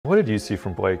What did you see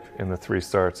from Blake in the 3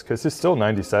 starts? Because he's still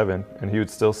 97, and he would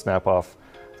still snap off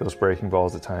those breaking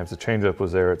balls at times. The changeup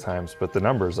was there at times, but the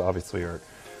numbers obviously are,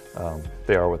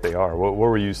 they are what they are. What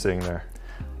were you seeing there?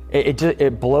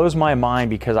 It blows my mind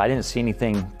because I didn't see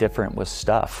anything different with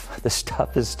stuff. The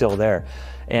stuff is still there.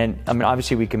 And I mean,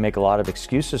 obviously we can make a lot of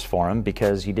excuses for him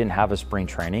because he didn't have a spring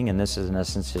training, and this is in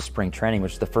essence his spring training,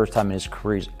 which is the first time in his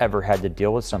career he's ever had to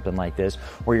deal with something like this,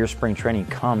 where your spring training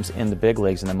comes in the big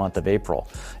leagues in the month of April.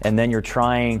 And then you're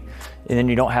trying, and then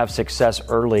you don't have success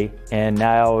early, and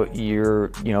now you're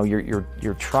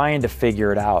trying to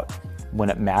figure it out when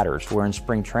it matters, where in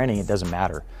spring training it doesn't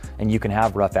matter. And you can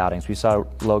have rough outings. We saw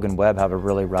Logan Webb have a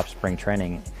really rough spring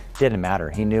training. It didn't matter.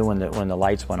 He knew when the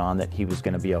lights went on that he was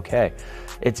going to be okay.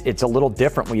 It's a little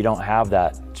different when you don't have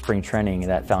that spring training and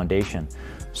that foundation.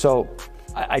 So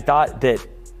I thought that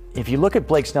if you look at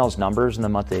Blake Snell's numbers in the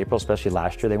month of April, especially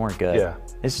last year, they weren't good. Yeah.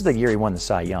 This is the year he won the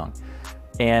Cy Young.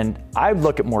 And I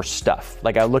look at more stuff.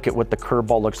 Like I look at what the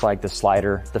curveball looks like, the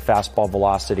slider, the fastball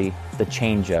velocity, the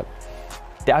changeup.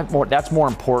 That's more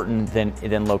important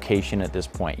than location at this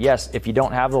point. Yes, if you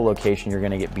don't have the location, you're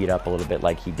going to get beat up a little bit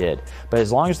like he did. But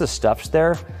as long as the stuff's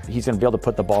there, he's going to be able to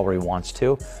put the ball where he wants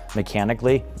to,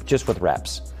 mechanically, just with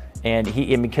reps. And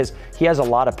because he has a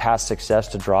lot of past success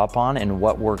to draw upon and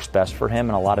what works best for him,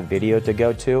 and a lot of video to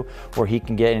go to where he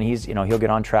can get, and he'll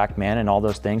get on TrackMan and all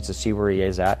those things to see where he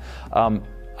is at.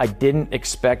 I didn't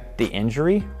expect the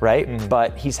injury, right? Mm-hmm.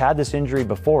 But he's had this injury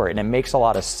before, and it makes a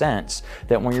lot of sense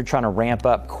that when you're trying to ramp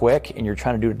up quick and you're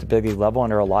trying to do it at the big league level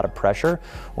under a lot of pressure,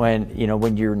 when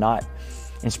you're not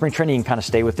in spring training, you can kind of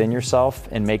stay within yourself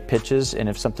and make pitches. And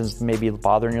if something's maybe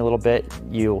bothering you a little bit,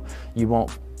 you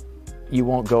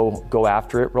won't go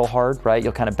after it real hard, right?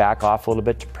 You'll kind of back off a little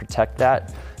bit to protect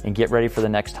that and get ready for the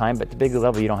next time. But at the big league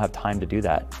level, you don't have time to do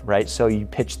that, right? So you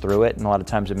pitch through it, and a lot of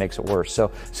times it makes it worse. So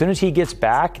as soon as he gets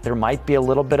back, there might be a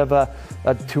little bit of a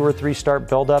 2 or 3 start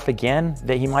buildup again,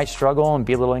 that he might struggle and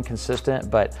be a little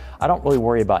inconsistent, but I don't really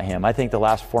worry about him. I think the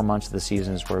last 4 months of the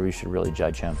season is where we should really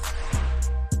judge him.